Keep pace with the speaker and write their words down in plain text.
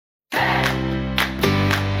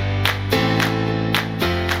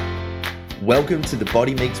Welcome to the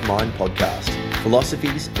Body Meets Mind podcast,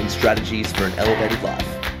 philosophies and strategies for an elevated life.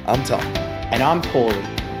 I'm Tom. And I'm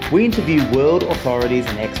Paulie. We interview world authorities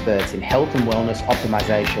and experts in health and wellness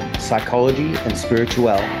optimization, psychology and spiritual.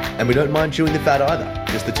 And we don't mind chewing the fat either,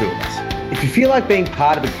 just the two of us. If you feel like being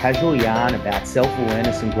part of a casual yarn about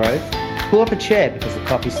self-awareness and growth, pull up a chair because the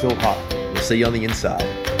coffee's still hot. We'll see you on the inside.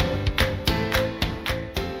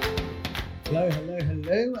 Hello,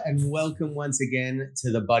 and welcome once again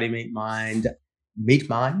to the Body Meet Mind. Meet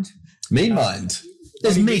Mind? Meet Mind.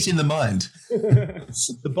 There's meat in the mind.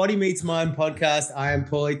 The Body Meets Mind podcast. I am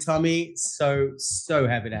Paulie. Tommy, so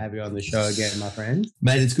happy to have you on the show again, my friend.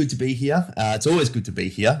 Mate, it's good to be here. It's always good to be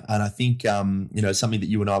here. And I think, something that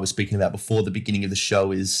you and I were speaking about before the beginning of the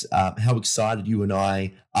show is how excited you and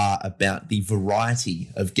I are about the variety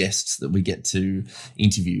of guests that we get to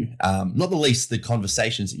interview. Not the least the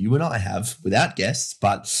conversations that you and I have without guests,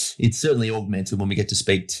 but it's certainly augmented when we get to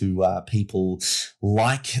speak to people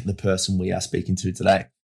like the person we are speaking to today.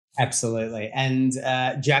 Absolutely. And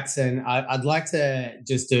Jackson, I'd like to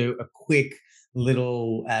just do a quick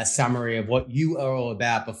little summary of what you are all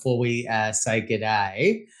about before we say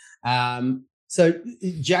g'day. So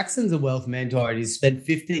Jackson's a wealth mentor and he's spent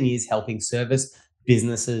 15 years helping service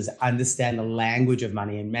businesses understand the language of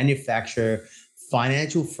money and manufacture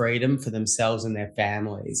financial freedom for themselves and their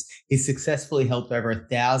families. He's successfully helped over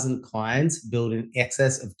 1,000 clients build in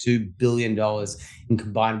excess of $2 billion in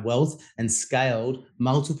combined wealth and scaled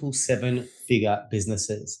multiple seven-figure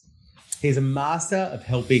businesses. He's a master of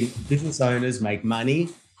helping business owners make money,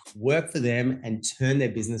 work for them, and turn their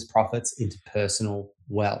business profits into personal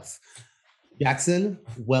wealth. Jackson,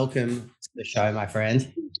 welcome to the show, my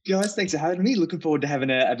friend. Guys, thanks for having me. Looking forward to having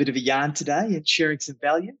a bit of a yarn today and sharing some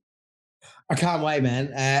value. I can't wait,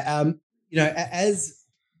 man. As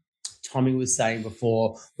Tommy was saying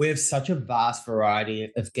before, we have such a vast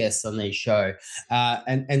variety of guests on this show.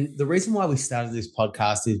 And the reason why we started this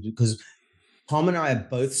podcast is because Tom and I are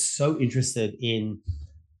both so interested in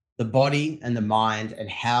the body and the mind and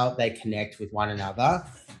how they connect with one another.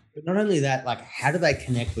 But not only that, like how do they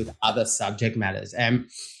connect with other subject matters? And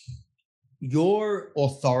you're an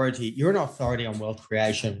authority on wealth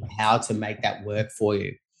creation, how to make that work for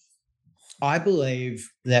you. I believe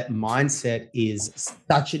that mindset is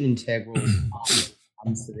such an integral part when it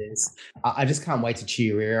comes to this. I just can't wait to chew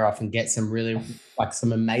your ear off and get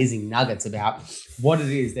some amazing nuggets about what it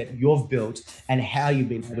is that you've built and how you've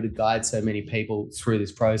been able to guide so many people through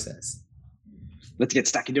this process. Let's get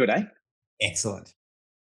stuck into it, eh? Excellent.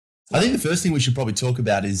 I think the first thing we should probably talk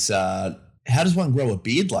about is how does one grow a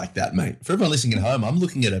beard like that, mate? For everyone listening at home, I'm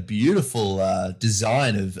looking at a beautiful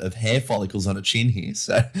design of hair follicles on a chin here.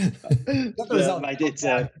 So, mate, it's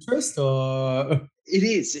interest or it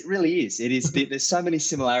is. It really is. It is. There's so many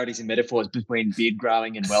similarities and metaphors between beard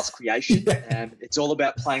growing and wealth creation. It's all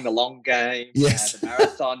about playing the long game, yes. The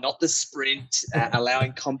marathon, not the sprint.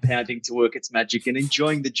 Allowing compounding to work its magic and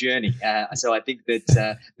enjoying the journey. So I think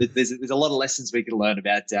that there's a lot of lessons we can learn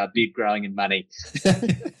about beard growing and money.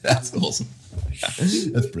 That's awesome.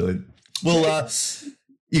 That's brilliant. Well,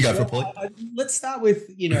 you go for a point. Let's start with,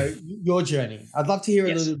 your journey. I'd love to hear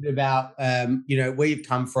a little bit about, where you've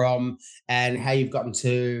come from and how you've gotten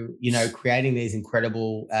to, creating these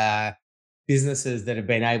incredible businesses that have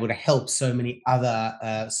been able to help so many other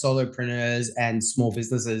solopreneurs and small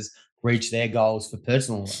businesses reach their goals for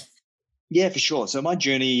personal wealth. Yeah, for sure. So my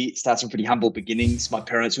journey starts from pretty humble beginnings. My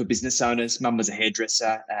parents were business owners. Mum was a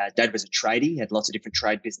hairdresser. Dad was a tradie, had lots of different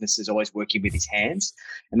trade businesses, always working with his hands.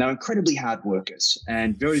 And they were incredibly hard workers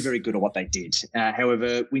and very, very good at what they did.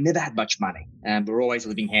 However, we never had much money. We were always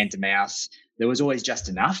living hand to mouth. There was always just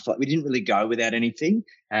enough. Like we didn't really go without anything,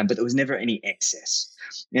 but there was never any excess.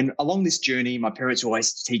 And along this journey, my parents were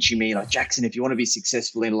always teaching me, like, Jackson, if you want to be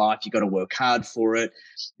successful in life, you got to work hard for it.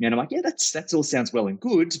 And I'm like, yeah, that's all sounds well and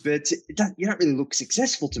good, but you don't really look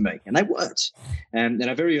successful to me. And they weren't. And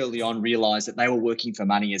I very early on realized that they were working for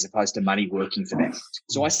money as opposed to money working for them.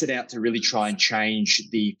 So I set out to really try and change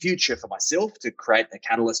the future for myself, to create a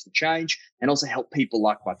catalyst for change and also help people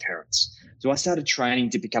like my parents. So I started training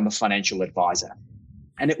to become a financial advisor.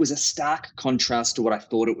 And it was a stark contrast to what I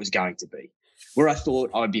thought it was going to be. Where I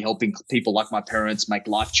thought I would be helping people like my parents make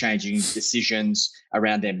life-changing decisions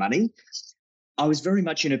around their money, I was very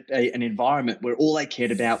much in an environment where all I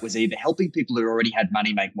cared about was either helping people who already had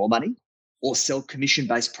money make more money or sell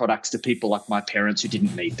commission-based products to people like my parents who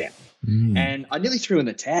didn't need them. And I nearly threw in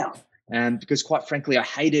the towel. Because quite frankly, I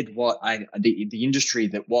hated the industry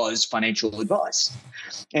that was financial advice.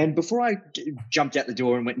 And before I jumped out the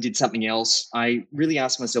door and went and did something else, I really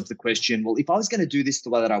asked myself the question, well, if I was going to do this the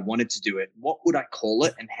way that I wanted to do it, what would I call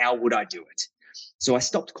it and how would I do it? So I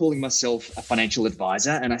stopped calling myself a financial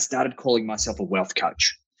advisor and I started calling myself a wealth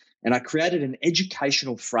coach. And I created an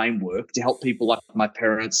educational framework to help people like my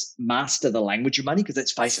parents master the language of money, because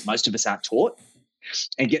let's face it, most of us aren't taught,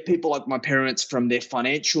 and get people like my parents from their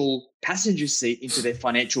financial passenger seat into their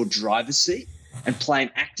financial driver's seat and play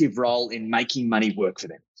an active role in making money work for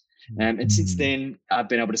them. And since then, I've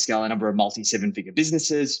been able to scale a number of multi-seven-figure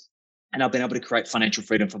businesses, and I've been able to create financial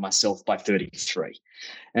freedom for myself by 33.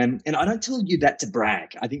 And I don't tell you that to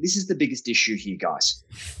brag. I think this is the biggest issue here, guys.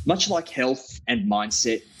 Much like health and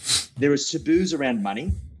mindset, there are taboos around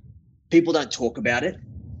money. People don't talk about it,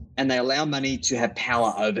 and they allow money to have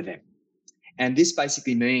power over them. And this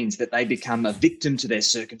basically means that they become a victim to their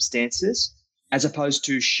circumstances, as opposed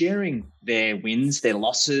to sharing their wins, their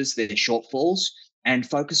losses, their shortfalls, and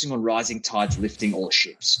focusing on rising tides lifting all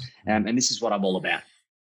ships. And this is what I'm all about.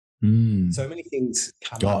 So many things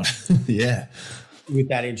come God, up yeah. with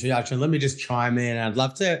that introduction. Let me just chime in. I'd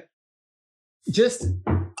love to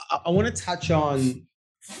I want to touch on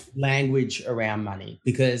language around money,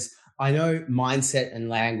 because I know mindset and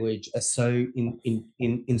language are so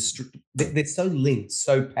they're so linked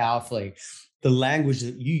so powerfully. The language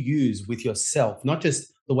that you use with yourself, not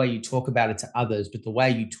just the way you talk about it to others, but the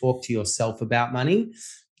way you talk to yourself about money,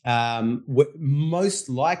 most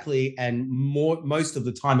likely and most of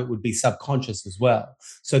the time it would be subconscious as well.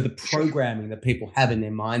 So the programming that people have in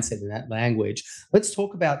their mindset in that language. Let's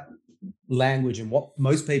talk about language and what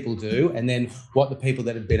most people do, and then what the people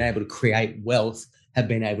that have been able to create wealth have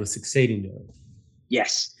been able to succeed in doing.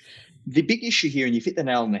 Yes. The big issue here, and you've hit the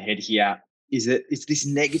nail on the head here, is that it's this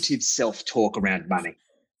negative self-talk around money.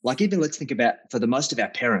 Like, even let's think about, for the most of our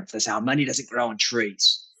parents, they say, money doesn't grow on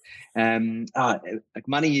trees. Like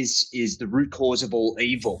money is the root cause of all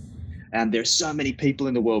evil. There are so many people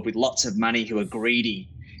in the world with lots of money who are greedy.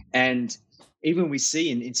 And even we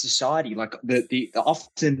see in society, like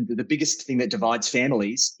often the biggest thing that divides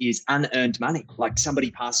families is unearned money. Like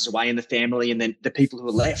somebody passes away in the family, and then the people who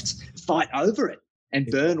are left fight over it and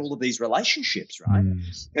burn all of these relationships, right?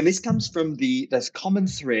 And this comes from this common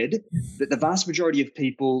thread that the vast majority of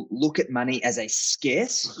people look at money as a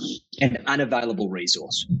scarce and unavailable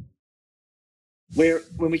resource. Where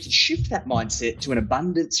when we can shift that mindset to an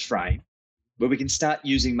abundance frame, where we can start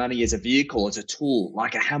using money as a vehicle, as a tool,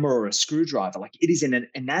 like a hammer or a screwdriver, like it is an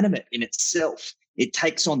inanimate in itself. It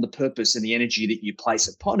takes on the purpose and the energy that you place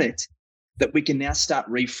upon it, that we can now start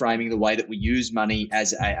reframing the way that we use money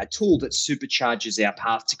as a tool that supercharges our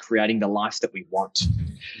path to creating the life that we want.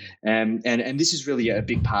 And this is really a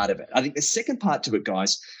big part of it. I think the second part to it,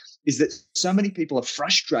 guys, is that so many people are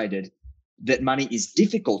frustrated that money is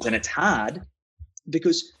difficult and it's hard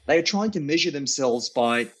because they are trying to measure themselves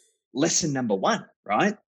by lesson number one,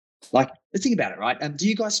 right? Like, let's think about it, right? Do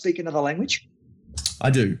you guys speak another language?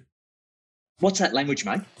 I do. What's that language,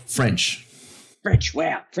 mate? French. French.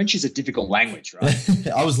 Wow. French is a difficult language, right?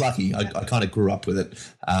 I was lucky. I kind of grew up with it.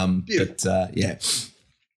 But yeah.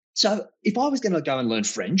 So if I was going to go and learn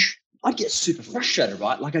French, I'd get super frustrated,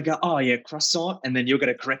 right? Like I go, oh yeah, croissant. And then you're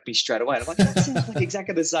going to correct me straight away. And I'm like, that sounds like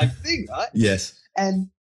exactly the same thing, right? Yes. And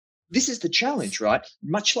this is the challenge, right?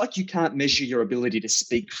 Much like you can't measure your ability to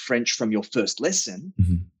speak French from your first lesson,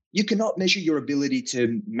 you cannot measure your ability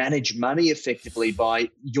to manage money effectively by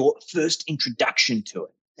your first introduction to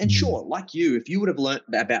it. And sure, like you, if you would have learned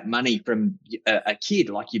about money from a kid,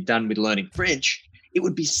 like you've done with learning French, it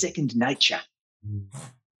would be second nature.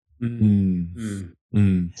 So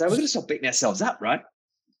we're going to stop beating ourselves up, right?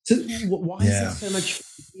 So why is there so much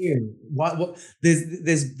fear? Why?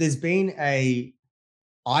 There's been a,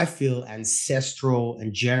 I feel, ancestral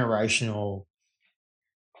and generational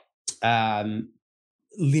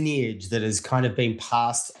lineage that has kind of been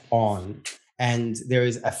passed on. And there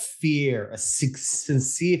is a fear, a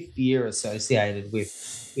sincere fear associated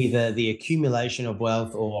with either the accumulation of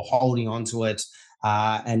wealth or holding onto it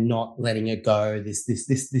and not letting it go.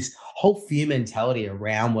 This whole fear mentality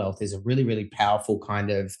around wealth is a really, really powerful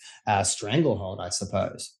kind of stranglehold, I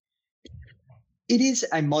suppose. It is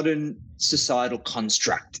a modern societal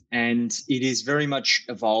construct, and it is very much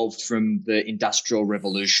evolved from the Industrial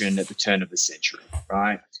Revolution at the turn of the century,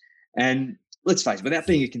 right? And let's face it, without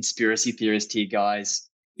being a conspiracy theorist here, guys,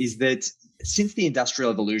 is that since the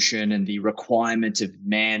Industrial Revolution and the requirement of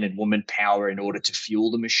man and woman power in order to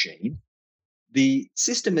fuel the machine, the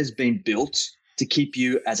system has been built to keep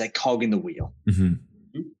you as a cog in the wheel.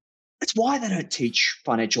 That's why they don't teach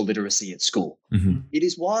financial literacy at school. It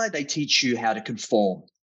is why they teach you how to conform,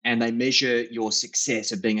 and they measure your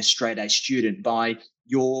success of being a straight A student by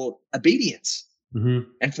your obedience Mm-hmm.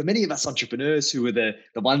 And for many of us entrepreneurs who were the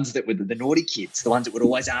ones that were the naughty kids, the ones that would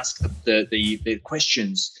always ask the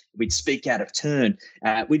questions, we'd speak out of turn,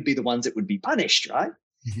 we'd be the ones that would be punished, right?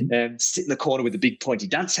 Mm-hmm. Sit in the corner with the big pointy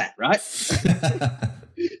dunce hat, right?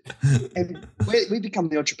 And we become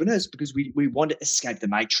the entrepreneurs because we want to escape the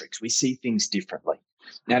matrix. We see things differently.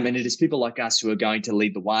 And it is people like us who are going to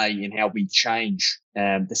lead the way in how we change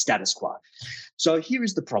the status quo. So here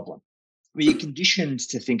is the problem. We are conditioned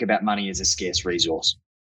to think about money as a scarce resource.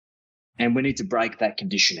 And we need to break that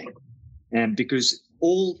conditioning. And because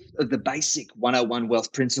all of the basic 101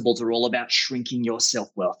 wealth principles are all about shrinking yourself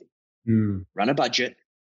wealthy. Run a budget,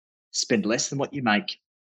 spend less than what you make,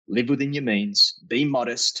 live within your means, be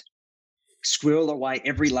modest, squirrel away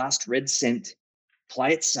every last red cent,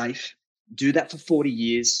 play it safe, do that for 40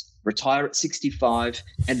 years, retire at 65,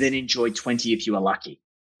 and then enjoy 20 if you are lucky,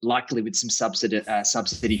 likely with some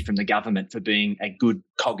subsidy from the government for being a good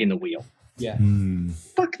cog in the wheel. Yeah.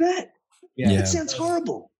 Fuck that. Yeah. It sounds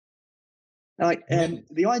horrible. Like, and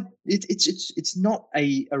it's not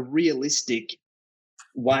a realistic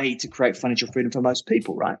way to create financial freedom for most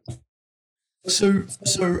people, right? So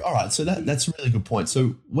all right, so that's a really good point.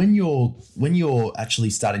 So when you're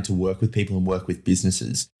actually starting to work with people and work with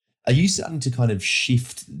businesses, are you starting to kind of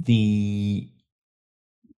shift the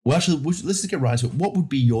let's just get right to it. What would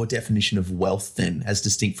be your definition of wealth then, as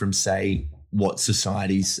distinct from, say, what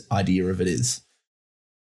society's idea of it is?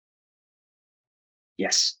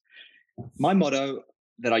 Yes. My motto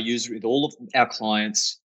that I use with all of our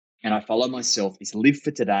clients and I follow myself is live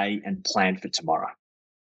for today and plan for tomorrow.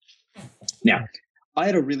 Now, I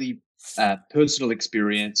had a really personal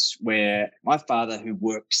experience where my father, who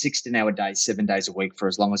worked 16-hour days, 7 days a week for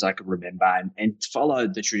as long as I could remember, and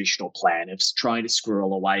followed the traditional plan of trying to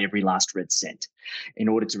squirrel away every last red cent in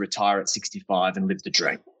order to retire at 65 and live the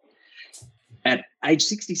dream. At age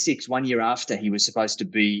 66, 1 year after he was supposed to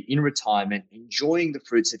be in retirement, enjoying the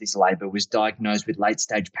fruits of his labor, was diagnosed with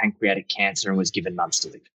late-stage pancreatic cancer and was given months to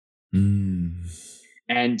live.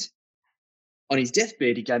 And on his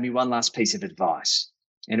deathbed, he gave me one last piece of advice,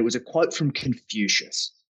 and it was a quote from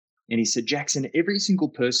Confucius. And he said, Jackson, every single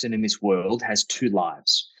person in this world has two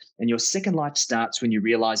lives, and your second life starts when you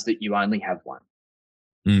realize that you only have one.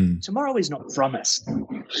 Tomorrow is not promised.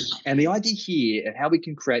 And the idea here of how we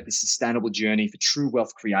can create this sustainable journey for true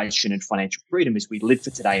wealth creation and financial freedom is we live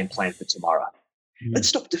for today and plan for tomorrow. Let's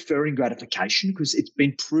stop deferring gratification, because it's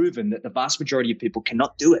been proven that the vast majority of people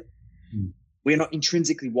cannot do it. We're not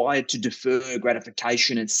intrinsically wired to defer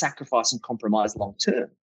gratification and sacrifice and compromise long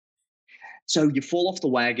term. So you fall off the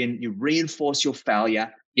wagon, you reinforce your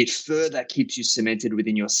failure. It further keeps you cemented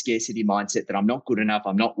within your scarcity mindset that I'm not good enough,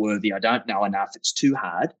 I'm not worthy, I don't know enough, it's too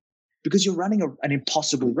hard, because you're running an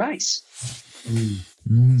impossible race.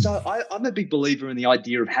 So I'm a big believer in the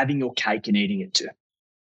idea of having your cake and eating it too.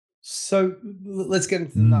 So let's get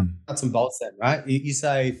into the nuts and bolts then, right? You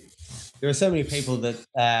say there are so many people that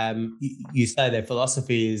you say their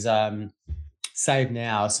philosophy is save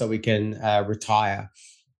now so we can retire.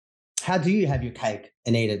 How do you have your cake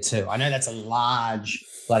and eat it too? I know that's a large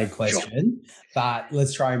bloody question, but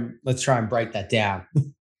let's try and break that down.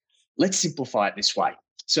 Let's simplify it this way.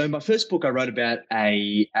 So in my first book, I wrote about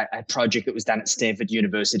a project that was done at Stanford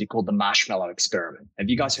University called the Marshmallow Experiment. Have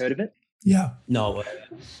you guys heard of it? Yeah. No.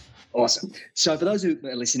 Awesome. So for those who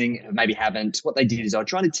are listening, maybe haven't, what they did is I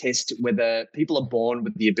tried to test whether people are born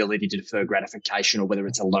with the ability to defer gratification or whether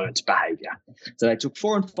it's a learned behavior. So they took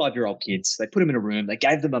 4 and 5-year-old kids, they put them in a room, they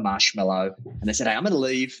gave them a marshmallow, and they said, hey, I'm going to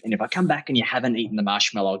leave, and if I come back and you haven't eaten the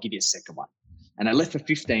marshmallow, I'll give you a second one. And they left for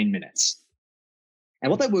 15 minutes. And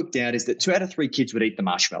what they worked out is that 2 out of 3 kids would eat the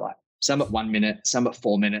marshmallow. Some at 1 minute, some at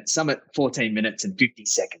 4 minutes, some at 14 minutes and 50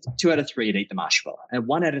 seconds. 2 out of 3 would eat the marshmallow, and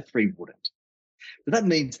 1 out of 3 wouldn't. But that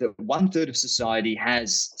means that 1/3 of society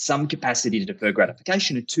has some capacity to defer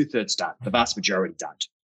gratification and 2/3 don't. The vast majority don't.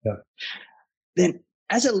 Yeah. Then,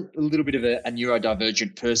 as a little bit of a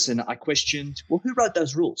neurodivergent person, I questioned, well, who wrote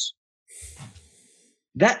those rules?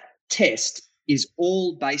 That test is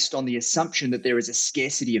all based on the assumption that there is a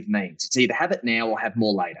scarcity of means. It's either have it now or have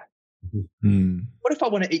more later. What if I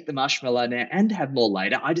want to eat the marshmallow now and have more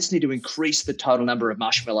later? I just need to increase the total number of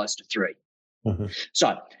marshmallows to 3.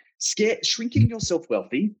 So shrinking yourself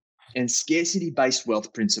wealthy and scarcity-based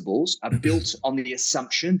wealth principles are built on the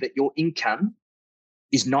assumption that your income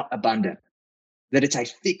is not abundant, that it's a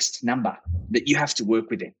fixed number that you have to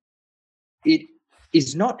work within. It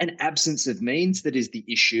is not an absence of means that is the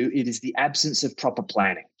issue. It is the absence of proper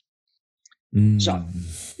planning. So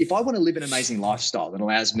if I want to live an amazing lifestyle that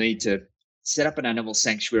allows me to set up an animal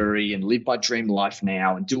sanctuary and live my dream life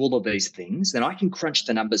now and do all of these things, then I can crunch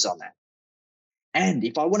the numbers on that. And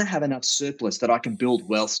if I want to have enough surplus that I can build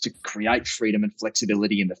wealth to create freedom and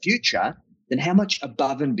flexibility in the future, then how much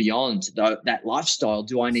above and beyond that lifestyle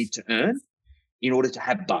do I need to earn in order to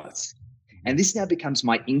have both? And this now becomes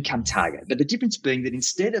my income target. But the difference being that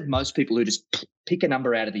instead of most people who just pick a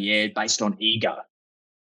number out of the air based on ego,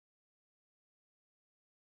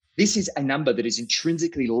 this is a number that is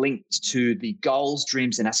intrinsically linked to the goals,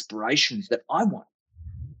 dreams, and aspirations that I want.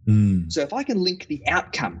 So if I can link the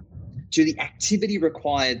outcome to the activity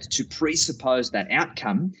required to presuppose that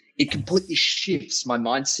outcome, it completely shifts my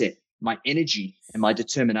mindset, my energy, and my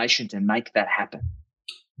determination to make that happen.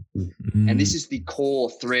 And this is the core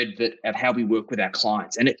thread of how we work with our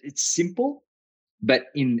clients. And it's simple, but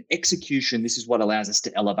in execution, this is what allows us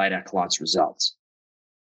to elevate our clients' results.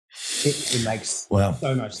 It makes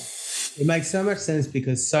so much sense. It makes so much sense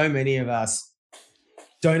because so many of us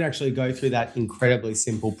don't actually go through that incredibly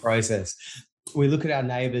simple process. We look at our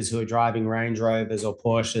neighbors who are driving Range Rovers or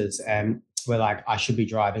Porsches and we're like, I should be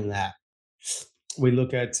driving that. We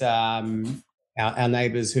look at our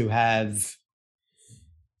neighbors who have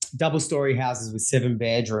double-story houses with 7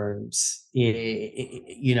 bedrooms,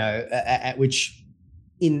 at which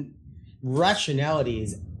in rationality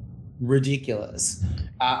is ridiculous.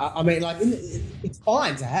 I mean, like, it's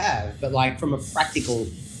fine to have, but like from a practical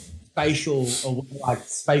spatial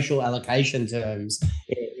allocation terms,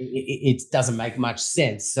 it doesn't make much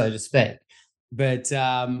sense, so to speak. But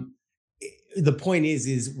the point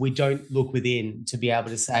is we don't look within to be able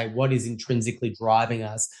to say what is intrinsically driving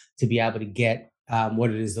us to be able to get what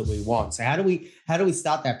it is that we want. So how do we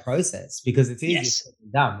start that process? Because it's easier said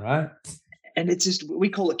than done, right? And it's just, we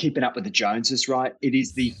call it keeping up with the Joneses, right? It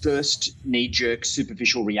is the first knee-jerk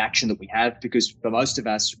superficial reaction that we have because for most of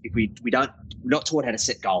us, if we're not taught how to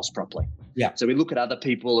set goals properly. Yeah. So we look at other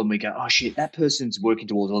people and we go, oh shit, that person's working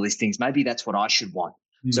towards all these things. Maybe that's what I should want.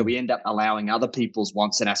 So we end up allowing other people's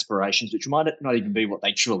wants and aspirations, which might not even be what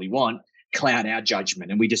they truly want, cloud our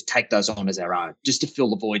judgment. And we just take those on as our own just to fill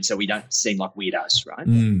the void so we don't seem like weirdos, right?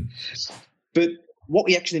 But what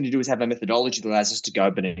we actually need to do is have a methodology that allows us to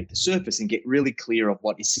go beneath the surface and get really clear of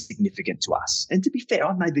what is significant to us. And to be fair,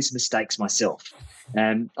 I've made these mistakes myself.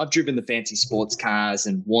 I've driven the fancy sports cars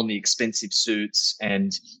and worn the expensive suits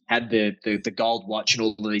and had the gold watch and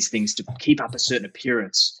all of these things to keep up a certain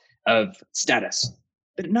appearance of status.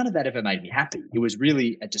 But none of that ever made me happy. It was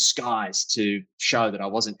really a disguise to show that I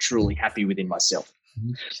wasn't truly happy within myself.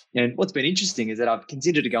 And what's been interesting is that I've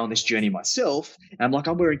continued to go on this journey myself. And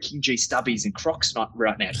I'm wearing King G stubbies and Crocs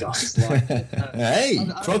right now, guys. Like, hey,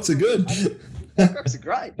 Crocs are good. Crocs are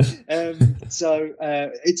great. So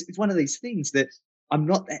it's one of these things that I'm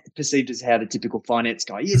not perceived as how the typical finance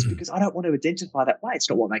guy is because I don't want to identify that way. It's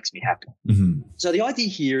not what makes me happy. So the idea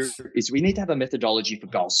here is we need to have a methodology for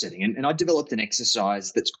goal setting. And I developed an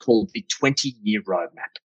exercise that's called the 20-year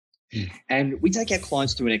roadmap. And we take our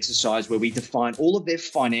clients through an exercise where we define all of their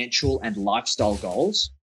financial and lifestyle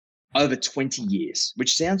goals over 20 years,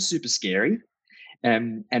 which sounds super scary.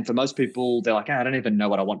 And for most people, they're like, I don't even know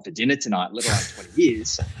what I want for dinner tonight, let alone 20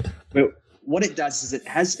 years. But what it does is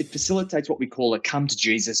it facilitates what we call a come to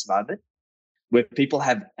Jesus moment, where people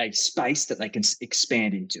have a space that they can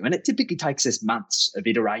expand into. And it typically takes us months of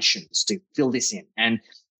iterations to fill this in. And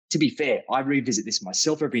to be fair, I revisit this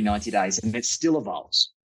myself every 90 days and it still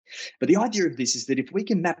evolves. But the idea of this is that if we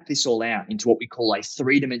can map this all out into what we call a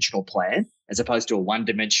 3-dimensional plan, as opposed to a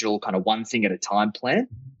 1-dimensional kind of one thing at a time plan,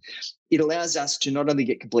 it allows us to not only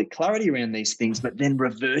get complete clarity around these things, but then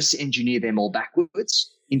reverse engineer them all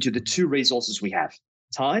backwards into the 2 resources we have,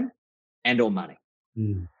 time and or money.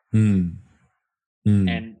 And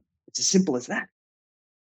it's as simple as that.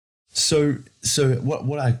 So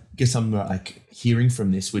what I guess I'm like hearing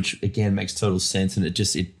from this, which again makes total sense, and it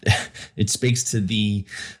speaks to the.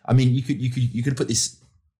 I mean, you could put this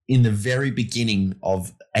in the very beginning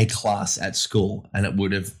of a class at school, and it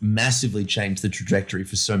would have massively changed the trajectory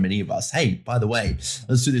for so many of us. Hey, by the way,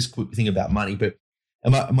 let's do this quick thing about money. But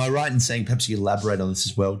am I right in saying, perhaps you elaborate on this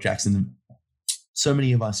as well, Jackson? So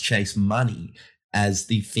many of us chase money as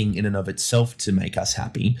the thing in and of itself to make us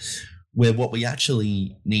happy, where what we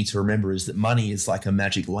actually need to remember is that money is like a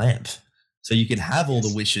magic lamp. So you can have all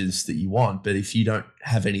the wishes that you want, but if you don't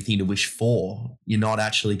have anything to wish for, you're not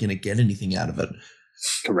actually going to get anything out of it.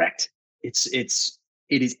 Correct. It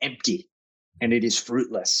is empty and it is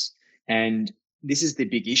fruitless. And this is the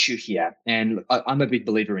big issue here. And I'm a big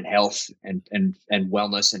believer in health and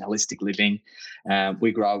wellness and holistic living.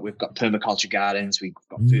 We've got permaculture gardens, we've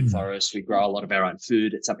got food forests, we grow a lot of our own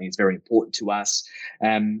food. It's something that's very important to us.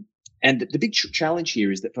 And the big challenge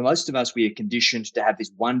here is that for most of us, we are conditioned to have this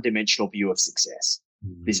 1-dimensional view of success.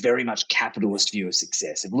 this very much capitalist view of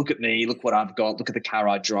success. If look at me, look what I've got, look at the car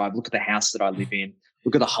I drive, look at the house that I live in,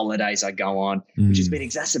 look at the holidays I go on, which has been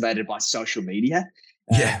exacerbated by social media.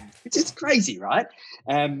 It's just crazy, right?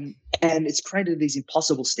 And it's created these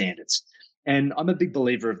impossible standards. And I'm a big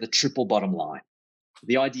believer of the triple bottom line.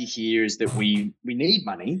 The idea here is that we need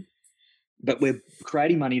money, but we're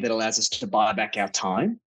creating money that allows us to buy back our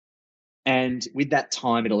time. And with that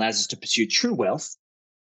time, it allows us to pursue true wealth,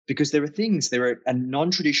 because there are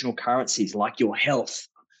non-traditional currencies like your health.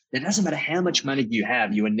 It doesn't matter how much money you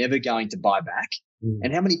have, you are never going to buy back.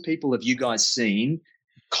 And how many people have you guys seen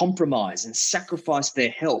compromise and sacrifice their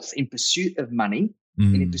health in pursuit of money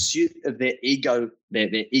and in pursuit of their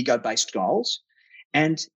ego-based goals,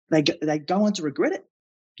 and they go on to regret it?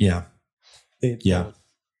 Yeah. In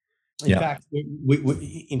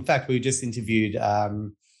fact, we just interviewed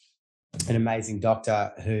an amazing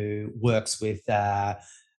doctor who works with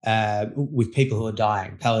people who are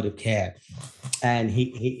dying, palliative care, and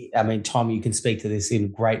I mean, Tom, you can speak to this in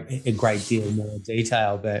a great deal more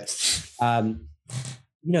detail, but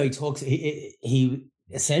he talks. He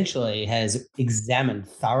essentially has examined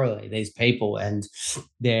thoroughly these people and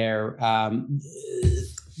their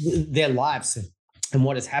lives and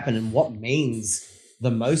what has happened and what means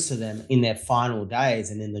the most to them in their final days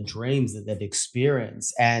and in the dreams that they've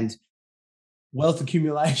experienced. And wealth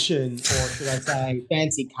accumulation, or should I say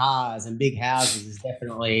fancy cars and big houses, is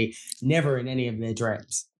definitely never in any of their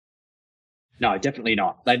dreams. No, definitely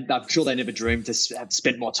not. I'm sure they never dreamed to have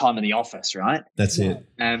spent more time in the office, right? That's it.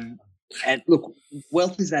 And look,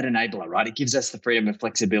 wealth is that enabler, right? It gives us the freedom and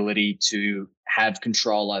flexibility to have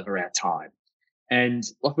control over our time. And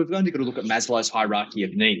like, we've only got to look at Maslow's hierarchy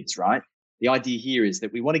of needs, right? The idea here is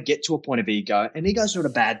that we want to get to a point of ego, and ego is not a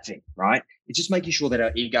bad thing, right? It's just making sure that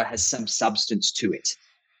our ego has some substance to it,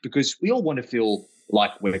 because we all want to feel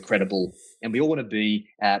like we're credible, and we all want to be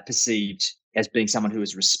perceived as being someone who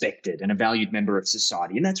is respected and a valued member of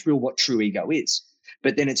society. And that's what true ego is.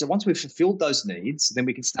 But then once we've fulfilled those needs, then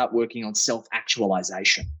we can start working on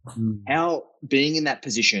self-actualization. How being in that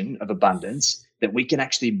position of abundance that we can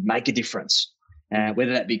actually make a difference.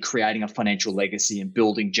 Whether that be creating a financial legacy and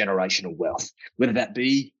building generational wealth, whether that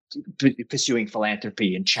be pursuing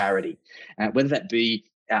philanthropy and charity, whether that be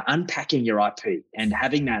unpacking your IP and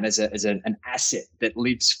having that as an asset that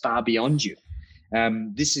lives far beyond you.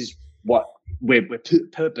 This is where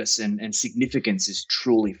purpose and significance is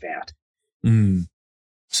truly found.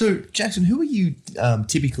 So, Jackson, who are you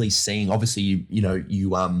typically seeing? Obviously, you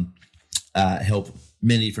help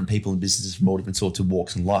many different people and businesses from all different sorts of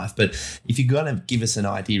walks in life. But if you're going to give us an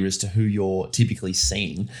idea as to who you're typically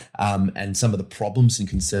seeing and some of the problems and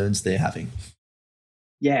concerns they're having.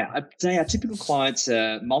 Yeah, I'd say our typical clients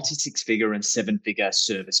are multi-six-figure and seven-figure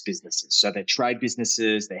service businesses. So they're trade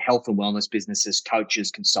businesses, they're health and wellness businesses,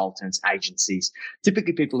 coaches, consultants, agencies,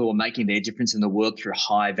 typically people who are making their difference in the world through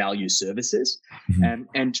high-value services.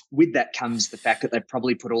 And with that comes the fact that they've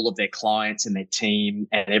probably put all of their clients and their team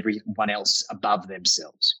and everyone else above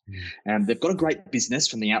themselves. And they've got a great business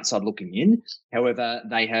from the outside looking in. However,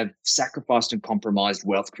 they have sacrificed and compromised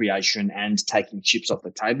wealth creation and taking chips off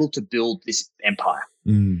the table to build this empire.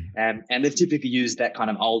 And they've typically used that kind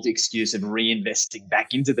of old excuse of reinvesting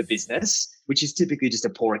back into the business, which is typically just a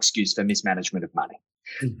poor excuse for mismanagement of money.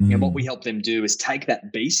 And what we help them do is take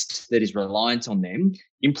that beast that is reliant on them,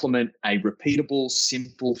 implement a repeatable,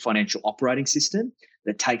 simple financial operating system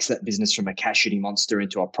that takes that business from a cash-eating monster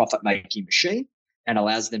into a profit-making machine and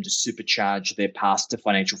allows them to supercharge their path to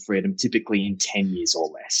financial freedom, typically in 10 years or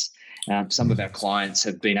less. Some of our clients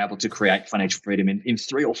have been able to create financial freedom in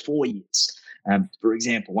 3 or 4 years. For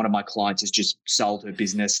example, one of my clients has just sold her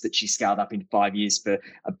business that she scaled up in 5 years for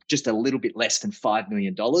just a little bit less than $5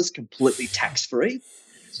 million, completely tax-free.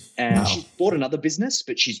 And She bought another business,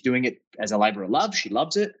 but she's doing it as a labor of love. She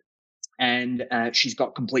loves it. And she's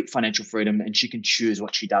got complete financial freedom, and she can choose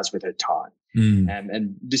what she does with her time.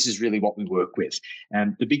 And this is really what we work with.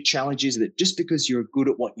 The big challenge is that just because you're good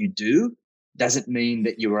at what you do doesn't mean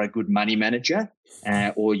that you're a good money manager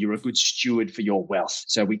or you're a good steward for your wealth.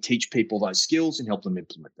 So we teach people those skills and help them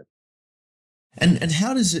implement them. And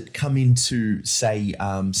how does it come into, say,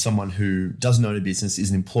 someone who doesn't own a business, is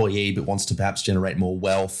an employee, but wants to perhaps generate more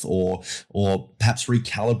wealth or perhaps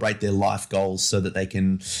recalibrate their life goals so that they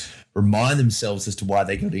can remind themselves as to why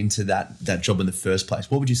they got into that job in the first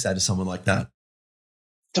place? What would you say to someone like that?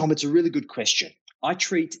 Tom, it's a really good question. I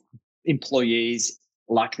treat employees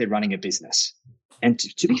like they're running a business. And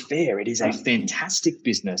to be fair, it is a fantastic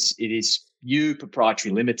business. It is you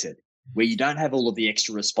proprietary limited, where you don't have all of the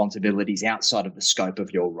extra responsibilities outside of the scope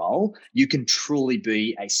of your role. You can truly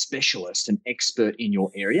be a specialist, an expert in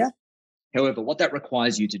your area. However, what that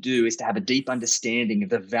requires you to do is to have a deep understanding of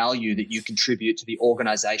the value that you contribute to the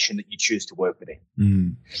organization that you choose to work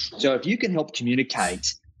within. So if you can help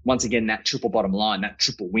communicate, once again, that triple bottom line, that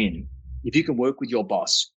triple win, if you can work with your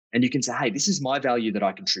boss and you can say, hey, this is my value that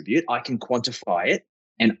I contribute, I can quantify it,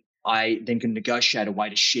 and I then can negotiate a way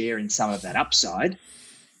to share in some of that upside,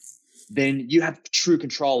 then you have true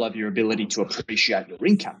control over your ability to appreciate your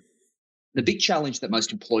income. The big challenge that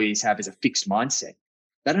most employees have is a fixed mindset.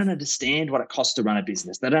 They don't understand what it costs to run a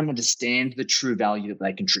business. They don't understand the true value that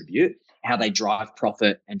they contribute, how they drive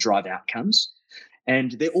profit and drive outcomes.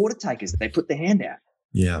 And they're order takers. They put their hand out.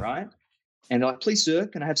 Yeah. Right. And they're like, please, sir,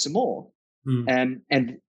 can I have some more?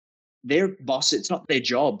 And their boss, it's not their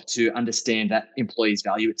job to understand that employee's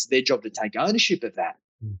value. It's their job to take ownership of that.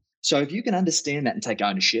 So if you can understand that and take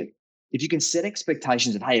ownership, if you can set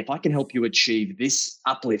expectations of, hey, if I can help you achieve this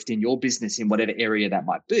uplift in your business in whatever area that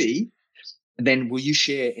might be, then will you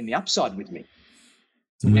share in the upside with me?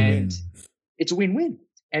 And it's a win-win.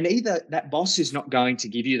 And either that boss is not going to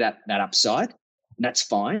give you that upside, that's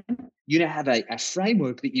fine. You now have a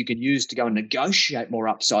framework that you can use to go and negotiate more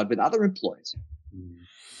upside with other employees.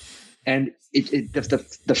 And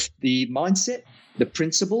the mindset, the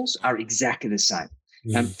principles are exactly the same.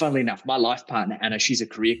 And funnily enough, my life partner, Anna, she's a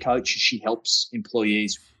career coach. She helps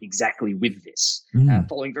employees exactly with this,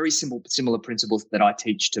 following very similar principles that I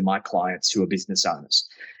teach to my clients who are business owners.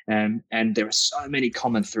 And there are so many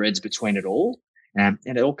common threads between it all. And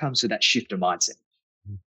it all comes to that shift of mindset.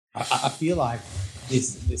 I feel like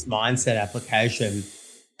this mindset application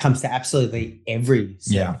comes to absolutely every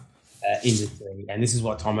industry. And this is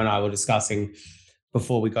what Tom and I were discussing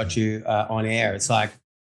before we got you on air. It's like,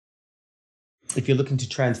 if you're looking to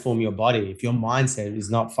transform your body, if your mindset is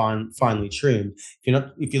not finely tuned,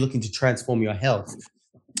 if you're looking to transform your health,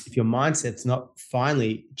 if your mindset's not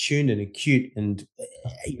finely tuned and acute, and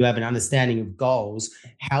you have an understanding of goals,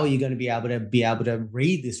 how are you going to be able to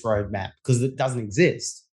read this roadmap? Because it doesn't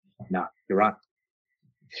exist. No, you're right.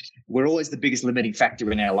 We're always the biggest limiting factor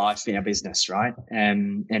in our life, in our business, right?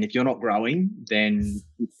 And if you're not growing, then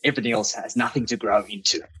everything else has nothing to grow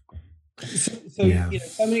into.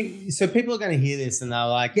 So people are going to hear this and they're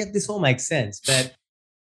like, yeah, this all makes sense. But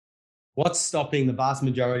what's stopping the vast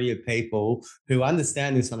majority of people who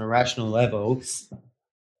understand this on a rational level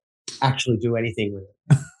actually do anything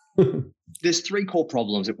with it? There's three core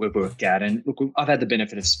problems that we've worked out. And look, I've had the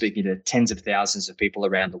benefit of speaking to tens of thousands of people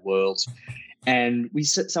around the world. And we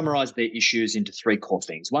summarize their issues into three core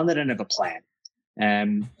things. One, they don't have a plan.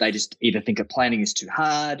 They just either think a planning is too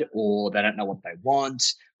hard, or they don't know what they want,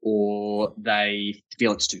 or they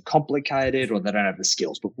feel it's too complicated, or they don't have the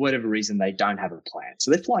skills. But for whatever reason, they don't have a plan. So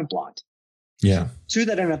they're flying blind. Yeah. Two,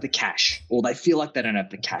 they don't have the cash, or they feel like they don't have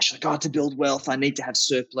the cash. Like, to build wealth, I need to have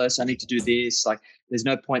surplus. I need to do this. Like, there's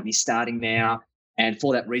no point in me starting now. And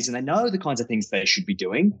for that reason, they know the kinds of things they should be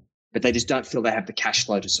doing, but they just don't feel they have the cash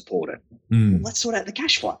flow to support it. Well, let's sort out the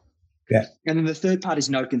cash flow. Yeah. And then the third part is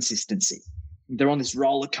no consistency. They're on this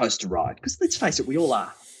roller coaster ride, because let's face it, we all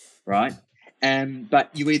are, right? But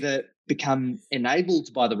you either become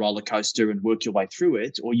enabled by the roller coaster and work your way through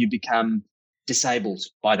it, or you become disabled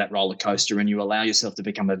by that roller coaster and you allow yourself to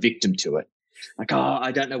become a victim to it. Like,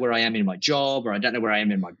 I don't know where I am in my job, or I don't know where I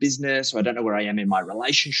am in my business, or I don't know where I am in my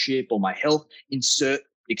relationship or my health. Insert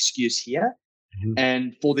excuse here.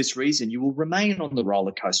 And for this reason, you will remain on the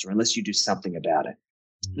roller coaster unless you do something about it.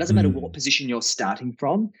 It doesn't matter what position you're starting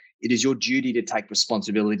from. It is your duty to take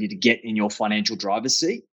responsibility to get in your financial driver's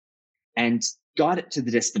seat and guide it to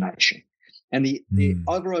the destination. And the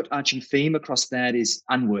overarching theme across that is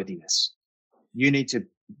unworthiness. You need to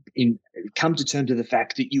come to terms with the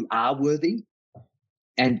fact that you are worthy,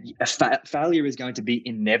 and failure is going to be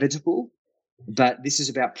inevitable, but this is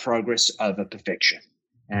about progress over perfection.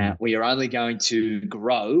 We are only going to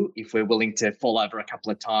grow if we're willing to fall over a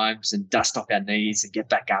couple of times and dust off our knees and get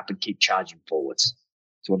back up and keep charging forwards.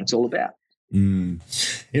 That's what it's all about.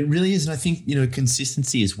 It really is. And I think,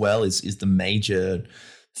 consistency as well is the major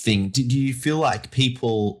thing. Do you feel like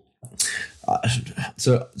people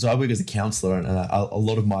so I work as a counselor, and a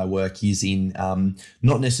lot of my work is in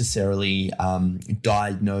not necessarily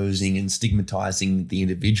diagnosing and stigmatizing the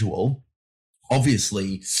individual,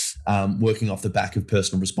 obviously working off the back of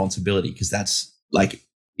personal responsibility, because that's like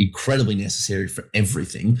incredibly necessary for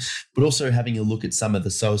everything, but also having a look at some of the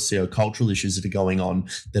socio-cultural issues that are going on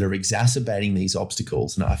that are exacerbating these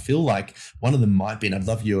obstacles. And I feel like one of them might be, and I'd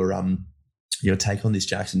love your take on this,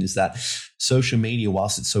 Jackson, is that social media,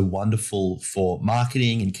 whilst it's so wonderful for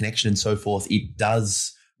marketing and connection and so forth, it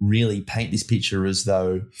does really paint this picture as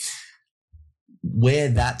though where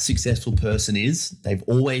that successful person is, they've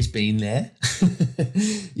always been there.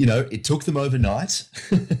 It took them overnight,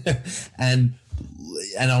 and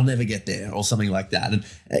I'll never get there, or something like that. And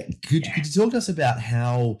could you talk to us about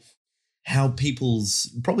how people's,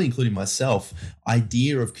 probably including myself,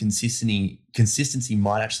 idea of consistency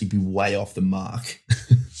might actually be way off the mark?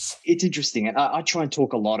 It's interesting. And I try and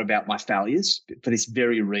talk a lot about my failures for this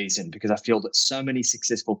very reason, because I feel that so many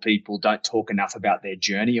successful people don't talk enough about their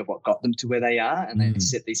journey of what got them to where they are. And they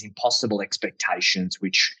set these impossible expectations,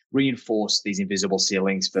 which reinforce these invisible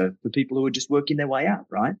ceilings for people who are just working their way up,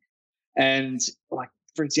 right? And like,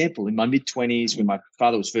 for example, in my mid-20s, when my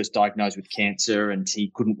father was first diagnosed with cancer and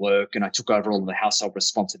he couldn't work, and I took over all of the household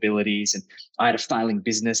responsibilities, and I had a failing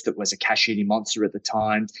business that was a cash-eating monster at the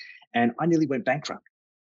time, and I nearly went bankrupt.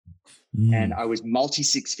 And I was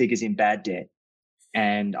multi-six figures in bad debt,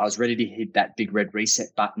 and I was ready to hit that big red reset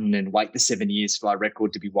button and wait the 7 years for my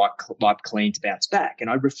record to be wiped clean to bounce back. And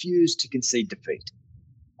I refused to concede defeat.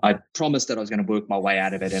 I promised that I was going to work my way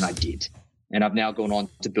out of it, and I did. And I've now gone on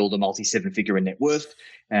to build a multi-seven-figure in net worth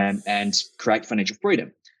and create financial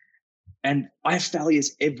freedom. And I have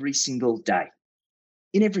failures every single day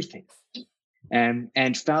in everything.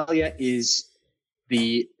 And failure is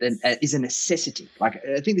a necessity. Like,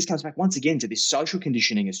 I think this comes back once again to this social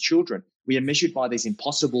conditioning as children. We are measured by these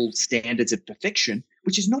impossible standards of perfection,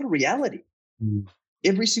 which is not a reality.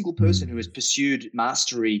 Every single person who has pursued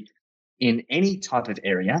mastery in any type of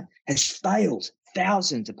area has failed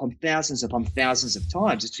thousands upon thousands upon thousands of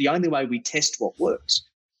times. It's the only way we test what works.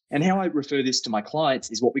 And how I refer this to my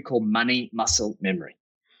clients is what we call money muscle memory.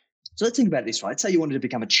 So let's think about this, right? Let's say you wanted to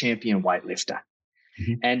become a champion weightlifter,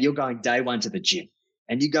 and you're going day one to the gym,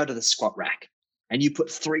 and you go to the squat rack and you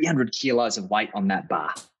put 300 kilos of weight on that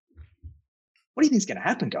bar. What do you think is going to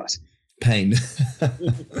happen, guys? Pain.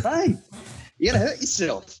 Pain. You're going to hurt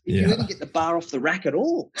yourself if you even get the bar off the rack at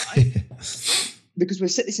all, right? Because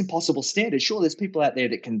we've set this impossible standard. Sure, there's people out there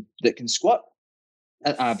that can squat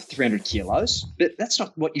 300 kilos, but that's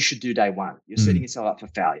not what you should do day one. You're setting yourself up for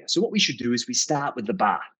failure. So what we should do is we start with the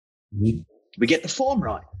bar. We get the form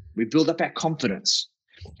right. We build up our confidence,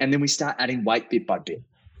 and then we start adding weight bit by bit.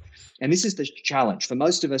 And this is the challenge. For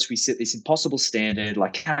most of us, we set this impossible standard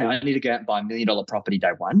like, hey, I need to go out and buy $1 million property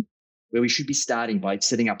day one, where we should be starting by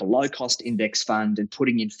setting up a low-cost index fund and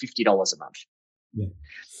putting in $50 a month. Yeah.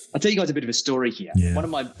 I'll tell you guys a bit of a story here. Yeah. One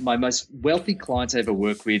of my most wealthy clients I ever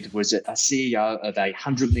worked with was a CEO of a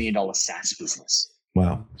 $100 million SaaS business.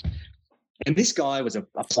 Wow. And this guy was a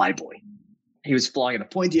playboy. He was flying at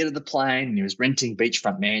the pointy end of the plane, and he was renting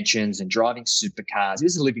beachfront mansions and driving supercars. He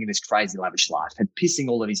was living in this crazy lavish life and pissing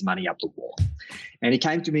all of his money up the wall. And he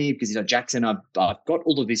came to me because he's like, Jackson, I've got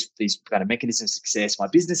all of these kind of mechanisms of success. My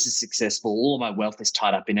business is successful. All of my wealth is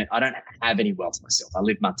tied up in it. I don't have any wealth myself. I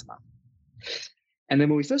live month to month. And then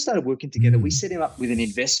when we first started working together, we set him up with an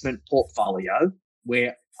investment portfolio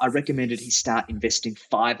where I recommended he start investing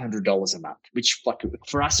 $500 a month, which like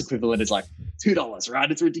for us equivalent is like $2, right?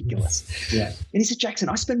 It's ridiculous. Yeah. And he said, Jackson,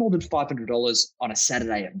 I spend more than $500 on a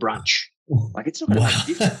Saturday at brunch. Like, it's not going to make a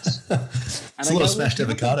difference. It's a lot of smashed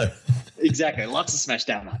avocado. Exactly. Lots of smashed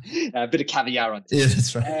avocado. A bit of caviar on it. Yeah,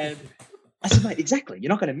 that's right. And I said, mate, exactly. You're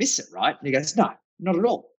not going to miss it, right? And he goes, no, not at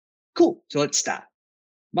all. Cool. So let's start.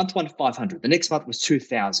 Month one, 500. The next month was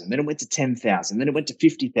 2,000. Then it went to 10,000. Then it went to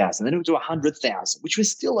 50,000. Then it went to 100,000, which was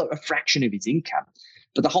still a fraction of his income.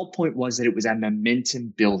 But the whole point was that it was a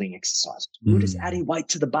momentum building exercise. We were just adding weight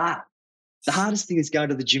to the bar. The hardest thing is going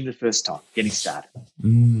to the gym the first time, getting started.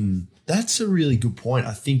 That's a really good point.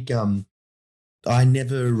 I think I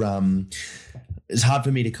never it's hard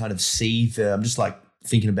for me to kind of see I'm just like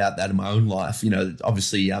thinking about that in my own life. You know,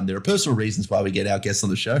 obviously there are personal reasons why we get our guests on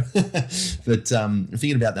the show, but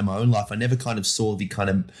thinking about that in my own life, I never kind of saw the kind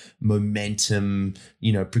of momentum,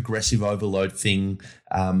 you know, progressive overload thing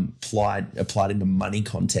applied into money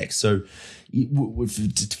context. So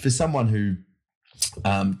for someone who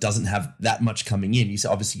doesn't have that much coming in, you said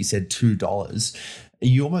 $2.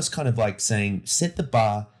 You almost kind of like saying, set the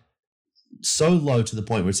bar so low to the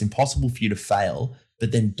point where it's impossible for you to fail,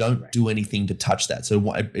 but then don't do anything to touch that.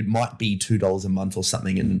 So it might be $2 a month or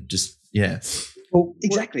something, and just, yeah. Well,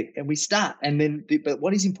 exactly. And we start. And then, but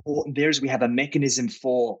what is important there is we have a mechanism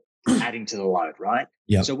for adding to the load, right?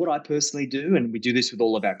 Yeah. So what I personally do, and we do this with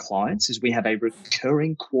all of our clients, is we have a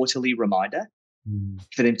recurring quarterly reminder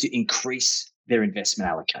for them to increase their investment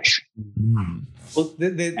allocation. Well,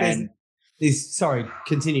 sorry,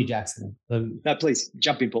 continue, Jackson. No, please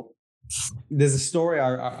jump in, Paul. There's a story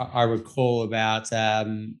I recall about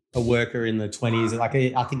a worker in the 20s. Like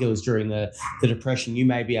I think it was during the Depression. You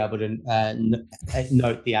may be able to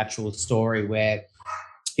note the actual story where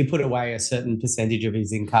he put away a certain percentage of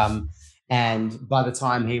his income, and by the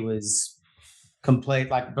time he was complete,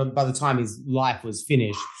 like by the time his life was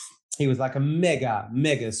finished, he was like a mega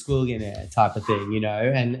squillionaire type of thing,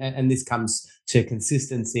 and this comes to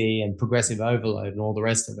consistency and progressive overload and all the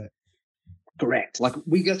rest of it. Correct. Like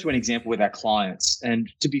we go through an example with our clients, and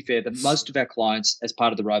to be fair, that most of our clients, as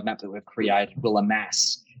part of the roadmap that we've created, will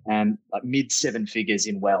amass like mid seven figures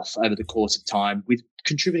in wealth over the course of time, with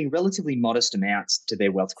contributing relatively modest amounts to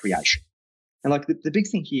their wealth creation. And like the big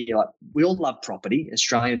thing here, like we all love property.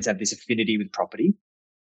 Australians have this affinity with property.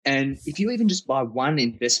 And if you even just buy one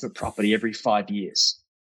investment property every 5 years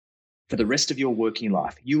for the rest of your working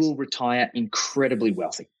life, you will retire incredibly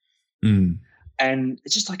wealthy. Mm. And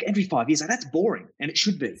it's just like every 5 years, like that's boring, and it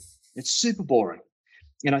should be. It's super boring.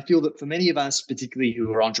 And I feel that for many of us, particularly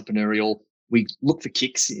who are entrepreneurial, we look for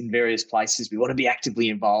kicks in various places. We want to be actively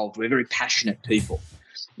involved. We're very passionate people.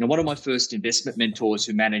 One of my first investment mentors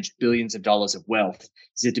who managed billions of dollars of wealth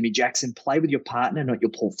said to me, Jackson, play with your partner, not your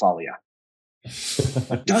portfolio.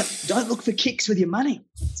 Don't look for kicks with your money.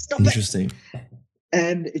 Stop Interesting. it.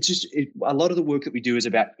 And it's just a lot of the work that we do is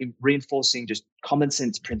about reinforcing just common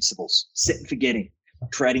sense principles, set and forgetting,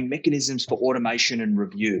 creating mechanisms for automation and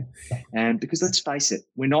review. And because let's face it,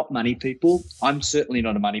 we're not money people. I'm certainly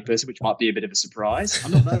not a money person, which might be a bit of a surprise.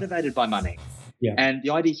 I'm not motivated by money. Yeah. And the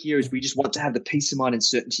idea here is we just want to have the peace of mind and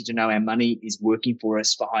certainty to know our money is working for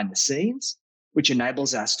us behind the scenes, which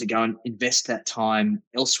enables us to go and invest that time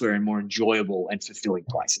elsewhere in more enjoyable and fulfilling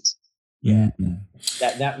places. Yeah,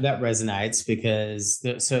 that resonates because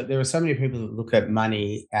there are so many people that look at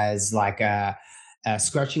money as like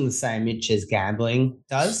scratching the same itch as gambling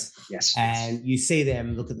does. Yes. And you see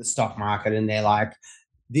them look at the stock market and they're like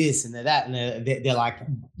this and they're that, and they're like,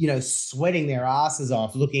 sweating their asses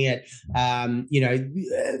off looking at,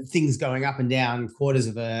 things going up and down quarters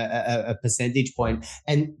of a percentage point.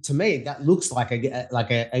 And to me, that looks like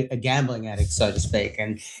a gambling addict, so to speak.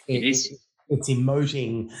 And it's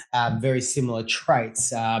emoting very similar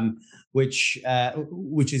traits, which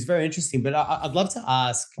is very interesting. But I'd love to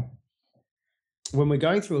ask, when we're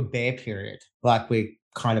going through a bear period, like we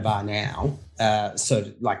kind of are now,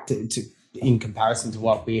 so like to in comparison to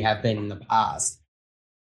what we have been in the past,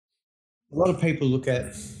 a lot of people look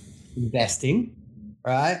at investing,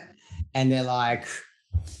 right? And they're like,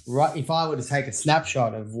 right, if I were to take a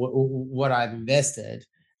snapshot of what I've invested,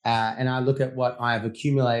 and I look at what I have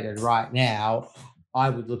accumulated right now, I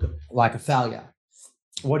would look at like a failure.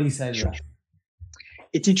 What do you say to that?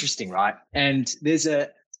 It's interesting, right? And there's a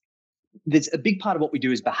big part of what we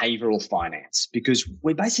do is behavioral finance, because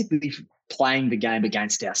we're basically playing the game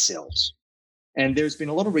against ourselves. And there's been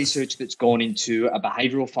a lot of research that's gone into a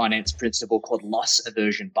behavioral finance principle called loss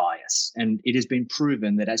aversion bias. And it has been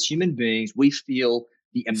proven that as human beings, we feel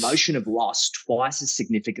the emotion of loss twice as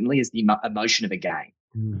significantly as the emotion of a gain.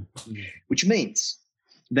 Mm-hmm. Which means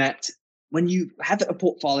that when you have a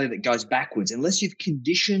portfolio that goes backwards, unless you've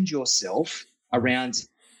conditioned yourself around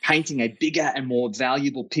painting a bigger and more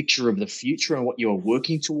valuable picture of the future and what you're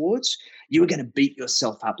working towards, you are going to beat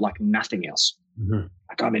yourself up like nothing else. Mm-hmm.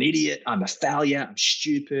 Like, I'm an idiot, I'm a failure, I'm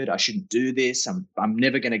stupid, I shouldn't do this, I'm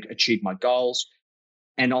never going to achieve my goals.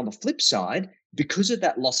 And on the flip side, because of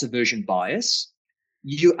that loss aversion bias,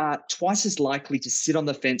 you are twice as likely to sit on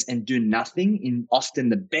the fence and do nothing in often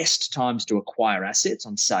the best times to acquire assets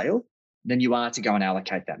on sale than you are to go and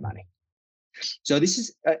allocate that money. So this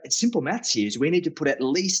is simple maths here is we need to put at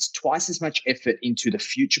least twice as much effort into the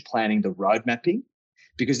future planning, the road mapping,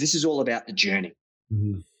 because this is all about the journey.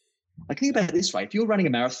 Mm-hmm. Like, think about it this way. If you're running a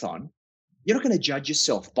marathon, you're not going to judge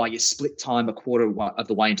yourself by your split time a quarter of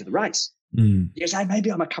the way into the race. Mm. You say,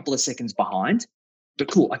 maybe I'm a couple of seconds behind, but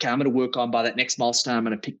cool. Okay, I'm going to work on by that next milestone. I'm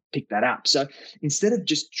going to pick that up. So instead of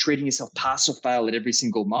just treating yourself pass or fail at every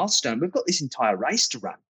single milestone, we've got this entire race to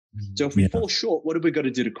run. So if we fall short, what have we got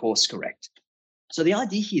to do to course correct? So the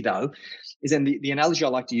idea here, though, is, and the analogy I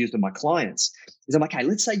like to use with my clients is, I'm like, okay,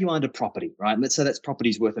 let's say you owned a property, right? Let's say that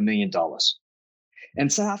property's worth $1 million.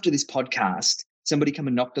 And so after this podcast, somebody come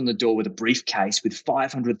and knocked on the door with a briefcase with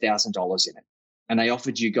 $500,000 in it. And they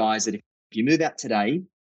offered you guys that if you move out today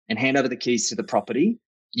and hand over the keys to the property,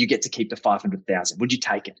 you get to keep the $500,000. Would you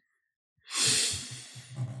take it?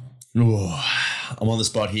 Oh, I'm on the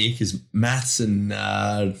spot here because maths and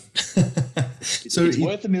so it's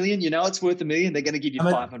worth $1 million. You know it's worth $1 million. They're going to give you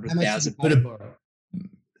 $500,000.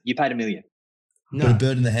 You paid $1 million. No. But a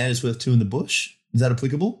bird in the hand is worth two in the bush. Is that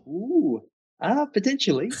applicable? Ooh,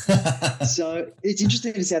 potentially. So it's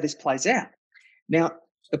interesting to see how this plays out. Now,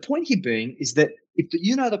 the point here being is that if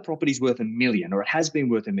you know the property's worth $1 million, or it has been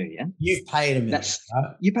worth $1 million, you've paid $1 million.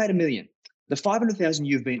 You paid $1 million. The $500,000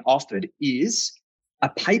 you've been offered is a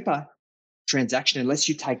paper transaction unless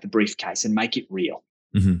you take the briefcase and make it real.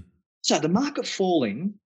 Mm-hmm. So the market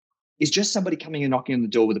falling is just somebody coming and knocking on the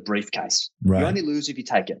door with a briefcase. Right. You only lose if you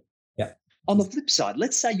take it. Yeah. On the flip side,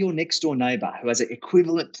 let's say your next door neighbor who has an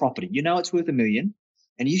equivalent property, you know it's worth $1 million,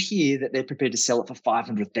 and you hear that they're prepared to sell it for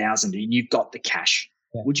 500,000, and you've got the cash.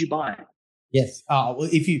 Yeah. Would you buy it? Yes. Well,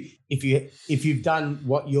 if you've done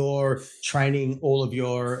what you're training all of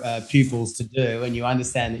your pupils to do, and you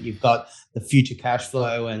understand that you've got the future cash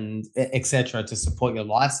flow and etc. to support your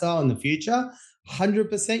lifestyle in the future,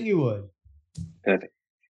 100% you would. Perfect.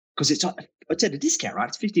 Because it's at a discount, right?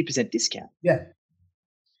 It's 50% discount. Yeah.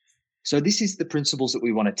 So this is the principles that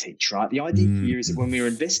we want to teach, right? The idea here is that when we're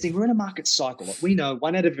investing, we're in a market cycle. We know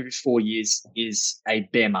 1 out of every 4 years is a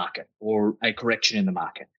bear market or a correction in the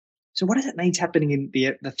market. So what does that mean happening in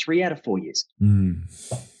the 3 out of 4 years?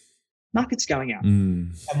 Market's going up.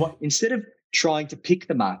 And instead of trying to pick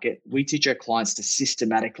the market, we teach our clients to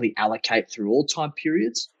systematically allocate through all time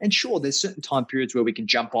periods. And sure, there's certain time periods where we can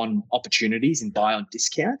jump on opportunities and buy on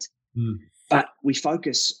discount. But we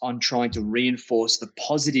focus on trying to reinforce the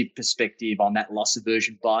positive perspective on that loss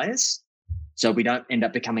aversion bias, so we don't end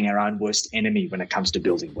up becoming our own worst enemy when it comes to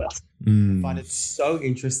building wealth. I find it so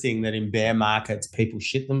interesting that in bear markets, people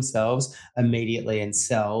shit themselves immediately and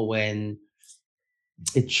sell when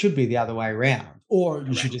it should be the other way around. Or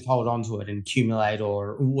you should just hold on to it and accumulate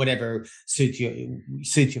or whatever suits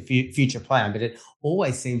your future plan. But it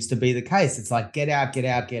always seems to be the case. It's like get out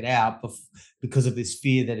because of this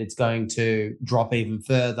fear that it's going to drop even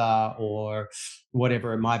further or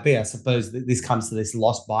whatever it might be. I suppose that this comes to this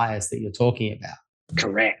loss bias that you're talking about.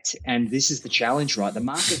 Correct. And this is the challenge, right? The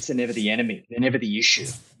markets are never the enemy. They're never the issue.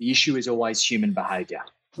 The issue is always human behavior.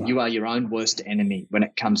 Right. You are your own worst enemy when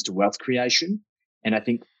it comes to wealth creation. And I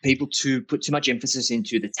think people put too much emphasis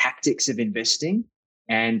into the tactics of investing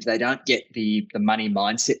and they don't get the money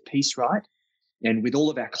mindset piece right. And with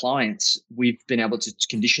all of our clients, we've been able to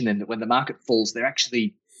condition them that when the market falls, they're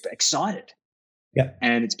actually excited. Yeah.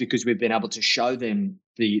 And it's because we've been able to show them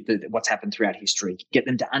the what's happened throughout history, get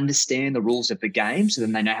them to understand the rules of the game so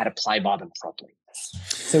then they know how to play by them properly.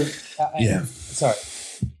 So, sorry.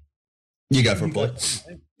 You go for it, boy.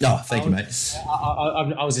 Oh, thank you, mate.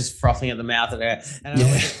 I was just frothing at the mouth there. And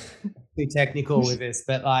I was too technical with this,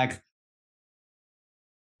 but like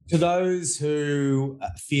to those who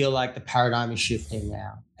feel like the paradigm is shifting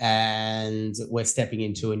now and we're stepping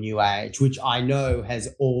into a new age, which I know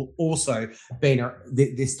has also been,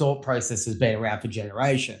 this thought process has been around for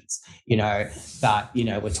generations, but,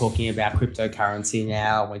 we're talking about cryptocurrency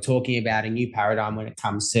now. We're talking about a new paradigm when it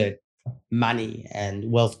comes to money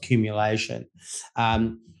and wealth accumulation.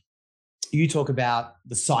 You talk about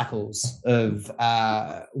the cycles of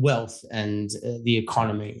wealth and the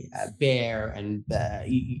economy, bear and,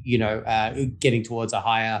 getting towards a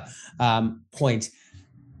higher point.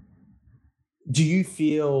 Do you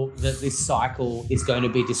feel that this cycle is going to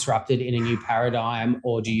be disrupted in a new paradigm,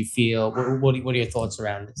 or do you feel, what are your thoughts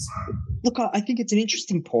around this? Look, I think it's an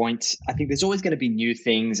interesting point. I think there's always going to be new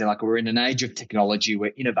things. And we're in an age of technology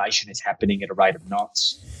where innovation is happening at a rate of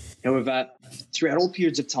knots. However, throughout all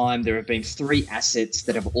periods of time, there have been 3 assets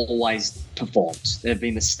that have always performed. They have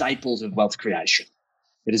been the staples of wealth creation.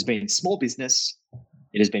 It has been small business,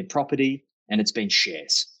 it has been property, and it's been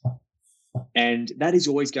shares. And that is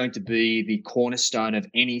always going to be the cornerstone of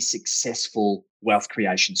any successful wealth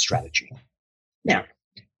creation strategy. Now,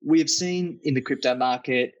 we have seen in the crypto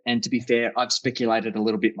market, and to be fair, I've speculated a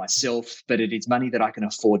little bit myself, but it is money that I can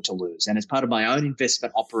afford to lose. And as part of my own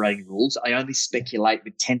investment operating rules, I only speculate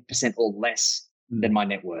with 10% or less than my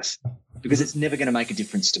net worth because it's never going to make a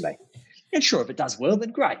difference to me. And sure, if it does well,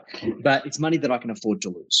 then great, but it's money that I can afford to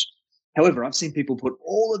lose. However, I've seen people put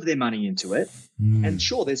all of their money into it. And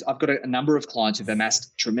sure, I've got a number of clients who've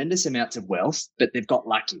amassed tremendous amounts of wealth, but they've got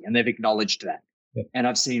lucky and they've acknowledged that. Yep. And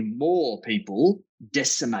I've seen more people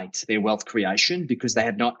decimate their wealth creation because they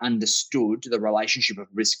have not understood the relationship of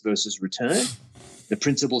risk versus return, the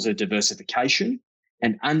principles of diversification,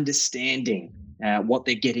 and understanding what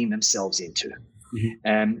they're getting themselves into.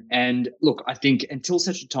 Mm-hmm. And look, I think until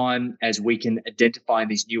such a time as we can identify in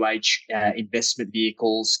these new age investment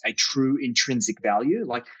vehicles a true intrinsic value,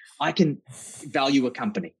 like I can value a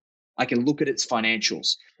company. I can look at its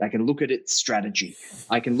financials. I can look at its strategy.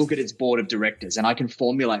 I can look at its board of directors, and I can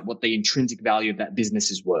formulate what the intrinsic value of that business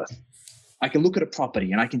is worth. I can look at a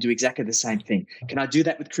property, and I can do exactly the same thing. Can I do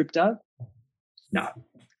that with crypto? No.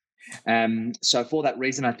 So for that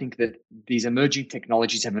reason, I think that these emerging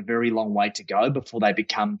technologies have a very long way to go before they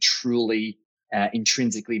become truly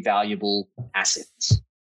intrinsically valuable assets.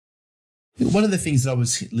 One of the things that I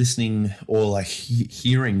was listening or like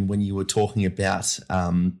hearing when you were talking about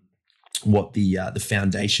what the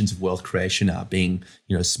foundations of wealth creation are, being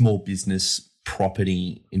small business,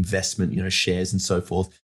 property, investment, shares and so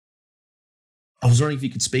forth. I was wondering if you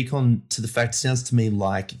could speak on to the fact. It sounds to me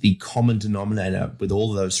like the common denominator with all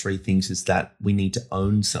of those three things is that we need to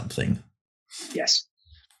own something. Yes.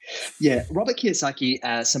 Yeah, Robert Kiyosaki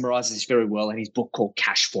summarizes this very well in his book called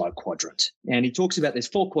Cash Flow Quadrant. And he talks about there's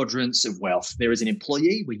 4 quadrants of wealth. There is an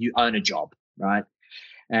employee where you own a job, right?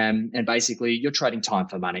 And basically you're trading time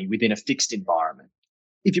for money within a fixed environment.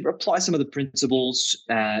 If you apply some of the principles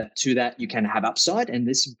to that, you can have upside. And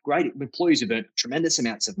there's some great employees who've earned tremendous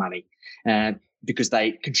amounts of money because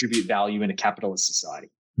they contribute value in a capitalist society.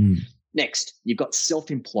 Next, you've got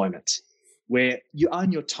self-employment, where you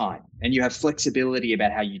own your time and you have flexibility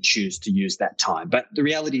about how you choose to use that time. But the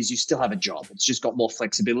reality is you still have a job. It's just got more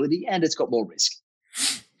flexibility and it's got more risk.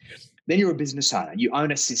 Then you're a business owner. You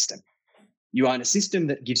own a system. You own a system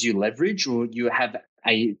that gives you leverage, or you have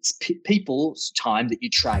people's time that you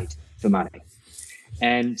trade for money.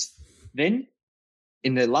 And then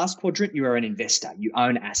in the last quadrant, you are an investor. You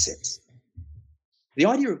own assets. The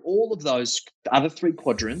idea of all of those other 3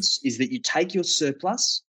 quadrants is that you take your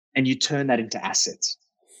surplus and you turn that into assets,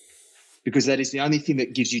 because that is the only thing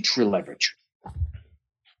that gives you true leverage.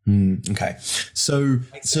 Okay. So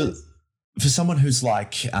for someone who's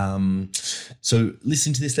like, so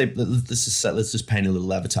listen to this. Let's just paint a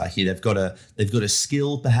little avatar here. They've got a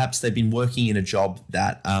skill. Perhaps they've been working in a job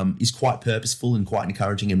that is quite purposeful and quite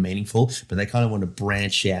encouraging and meaningful, but they kind of want to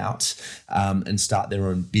branch out and start their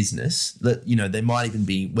own business. That they might even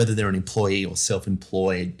be, whether they're an employee or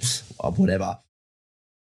self-employed or whatever.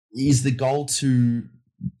 Is the goal to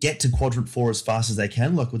get to quadrant 4 as fast as they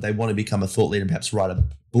can? Like, would they want to become a thought leader and perhaps write a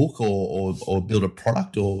book or build a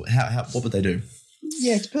product, or what would they do?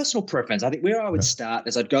 Yeah, it's personal preference. I think where I would start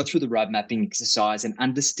is I'd go through the road mapping exercise and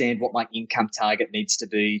understand what my income target needs to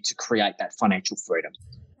be to create that financial freedom.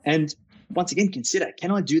 And once again, consider,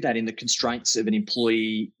 can I do that in the constraints of an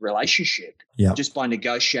employee relationship just by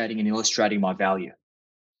negotiating and illustrating my value?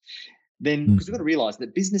 Then, because we've got to realize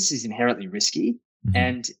that business is inherently risky.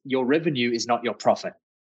 And your revenue is not your profit.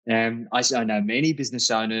 I know many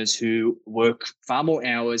business owners who work far more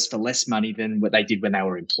hours for less money than what they did when they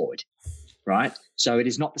were employed, right? So it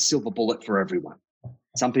is not the silver bullet for everyone.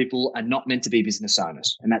 Some people are not meant to be business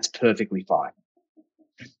owners, and that's perfectly fine.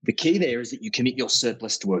 The key there is that you commit your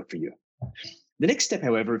surplus to work for you. The next step,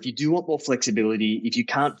 however, if you do want more flexibility, if you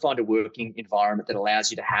can't find a working environment that allows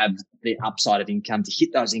you to have the upside of income to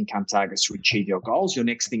hit those income targets to achieve your goals, your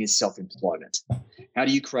next thing is self-employment. How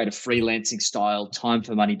do you create a freelancing style, time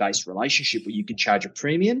for money based relationship where you can charge a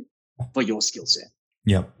premium for your skill set?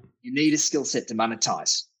 Yeah. You need a skill set to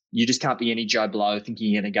monetize. You just can't be any Joe Blow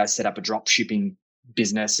thinking you're going to go set up a drop shipping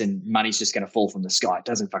business and money's just going to fall from the sky. It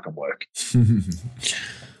doesn't fucking work.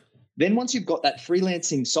 Then once you've got that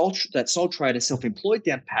freelancing, that sole trader, self-employed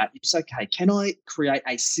down pat, you say, okay, can I create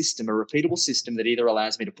a system, a repeatable system that either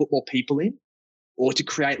allows me to put more people in or to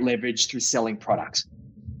create leverage through selling products?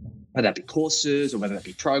 Whether that be courses or whether that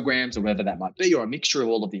be programs or whether that might be, or a mixture of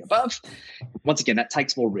all of the above. Once again, that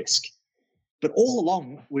takes more risk. But all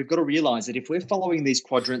along, we've got to realize that if we're following these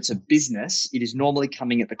quadrants of business, it is normally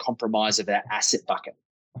coming at the compromise of our asset bucket.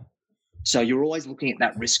 So you're always looking at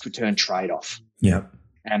that risk return trade-off. Yeah.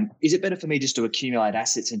 Is it better for me just to accumulate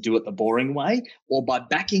assets and do it the boring way, or by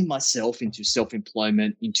backing myself into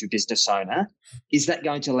self-employment, into business owner, is that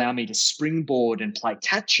going to allow me to springboard and play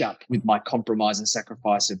catch-up with my compromise and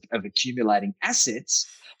sacrifice of accumulating assets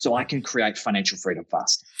so I can create financial freedom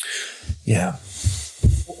fast? Yeah.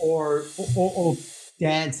 Or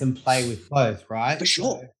dance and play with both, right? For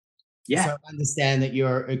sure. Yeah. So understand that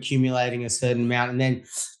you're accumulating a certain amount, and then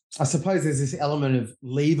I suppose there's this element of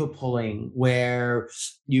lever pulling where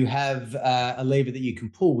you have a lever that you can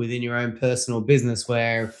pull within your own personal business,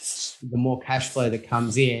 where the more cash flow that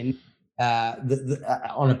comes in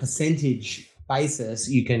on a percentage basis,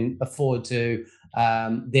 you can afford to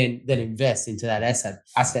then invest into that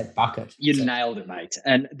asset bucket. You nailed it, mate.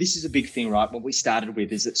 And this is a big thing, right? What we started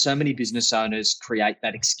with is that so many business owners create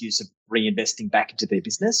that excuse of reinvesting back into their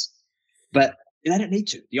business, but they don't need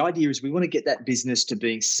to. The idea is we want to get that business to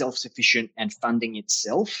being self-sufficient and funding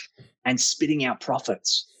itself and spitting out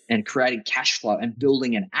profits and creating cash flow and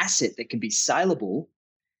building an asset that can be saleable.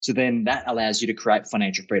 So then that allows you to create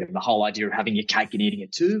financial freedom. The whole idea of having your cake and eating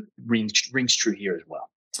it too rings true here as well.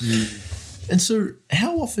 And so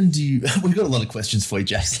how often do you – we've got a lot of questions for you,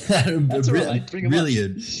 Jackson. That's all right. Bring them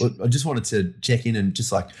I just wanted to check in and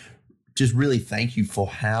just really thank you for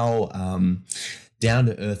how down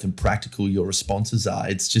to earth and practical your responses are.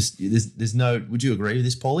 It's just there's no. Would you agree with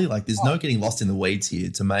this, Paulie? Like, there's no getting lost in the weeds here.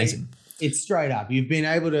 It's amazing. It's straight up. You've been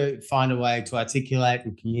able to find a way to articulate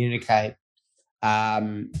and communicate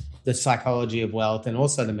the psychology of wealth and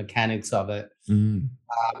also the mechanics of it in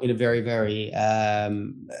a very, very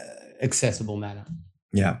accessible manner.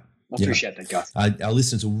 Yeah. I appreciate that, guys. Our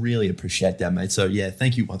listeners will really appreciate that, mate. So, yeah,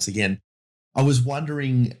 thank you once again. I was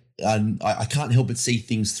wondering, I can't help but see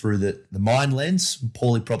things through the mind lens.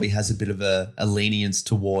 Paulie probably has a bit of a lenience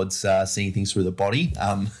towards seeing things through the body.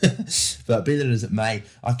 But be that as it may,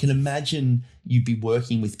 I can imagine you'd be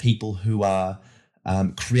working with people who are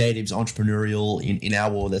creatives, entrepreneurial. In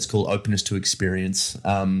our world, that's called openness to experience.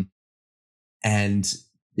 And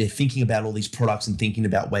they're thinking about all these products and thinking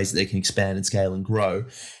about ways that they can expand and scale and grow.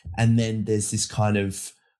 And then there's this kind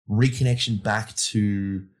of reconnection back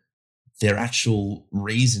to their actual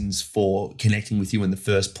reasons for connecting with you in the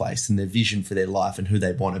first place and their vision for their life and who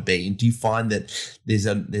they want to be. And do you find that there's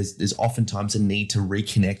oftentimes a need to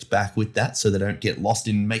reconnect back with that so they don't get lost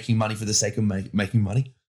in making money for the sake of making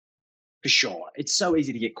money? For sure. It's so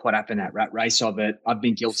easy to get caught up in that rat race of it. I've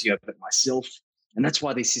been guilty of it myself. And that's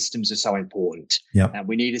why these systems are so important. Yep.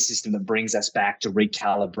 We need a system that brings us back to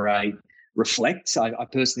recalibrate, reflect. I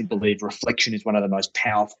personally believe reflection is one of the most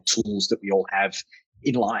powerful tools that we all have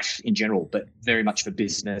in life in general, but very much for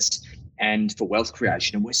business and for wealth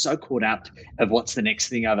creation. And we're so caught up of what's the next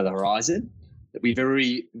thing over the horizon that we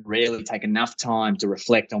very rarely take enough time to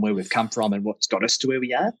reflect on where we've come from and what's got us to where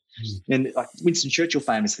we are. And like Winston Churchill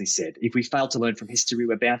famously said, if we fail to learn from history,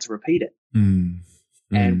 we're bound to repeat it.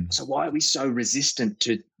 And so why are we so resistant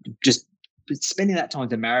to just spending that time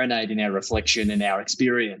to marinate in our reflection and our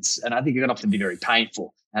experience? And I think it can often be very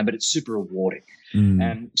painful, but it's super rewarding.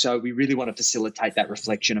 And so we really want to facilitate that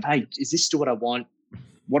reflection of, hey, is this still what I want?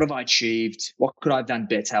 What have I achieved? What could I have done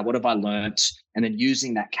better? What have I learnt? And then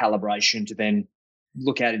using that calibration to then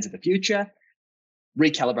look out into the future,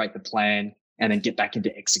 recalibrate the plan, and then get back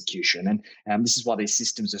into execution. And this is why these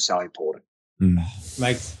systems are so important.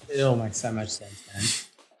 It all makes so much sense,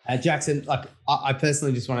 man. Jackson, like I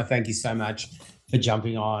personally just want to thank you so much for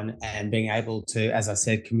jumping on and being able to, as I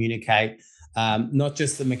said, communicate not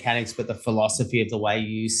just the mechanics, but the philosophy of the way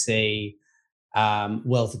you see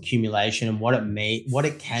wealth accumulation and what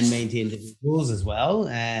it can mean to individuals as well.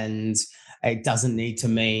 And it doesn't need to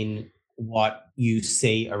mean what you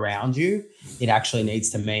see around you. It actually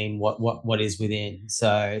needs to mean what is within.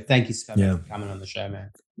 So thank you so much for coming on the show,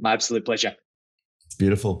 man. My absolute pleasure.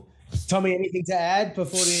 Beautiful. Tommy, anything to add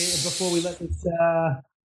before we let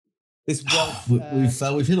this wealth?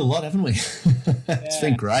 We've hit a lot, haven't we? It's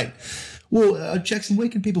been great. Well, Jackson, where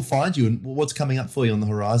can people find you and what's coming up for you on the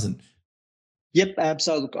horizon? Yep.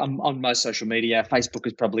 So look, I'm on most social media. Facebook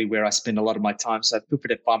is probably where I spend a lot of my time. So feel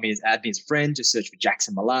free to find me add me as a friend. Just search for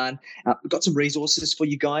Jackson Millan. We've got some resources for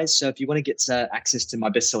you guys. So if you want to get access to my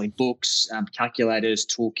best-selling books, calculators,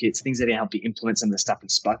 toolkits, things that help you implement some of the stuff we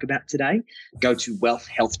spoke about today, go to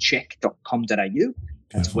wealthhealthcheck.com.au.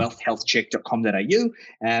 That's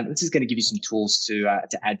wealthhealthcheck.com.au. This is going to give you some tools to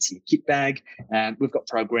add to your kit bag. We've got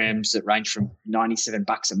programs that range from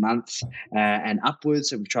 $97 a month and upwards.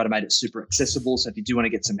 So we've tried to make it super accessible. So if you do want to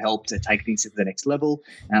get some help to take things to the next level,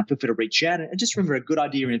 feel free to reach out. And just remember, a good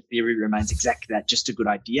idea in theory remains exactly that, just a good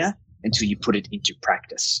idea until you put it into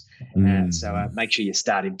practice. So make sure you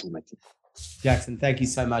start implementing. Jackson, thank you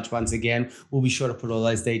so much once again. We'll be sure to put all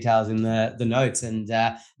those details in the notes and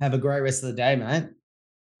have a great rest of the day, mate.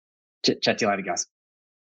 Chat to you later, guys.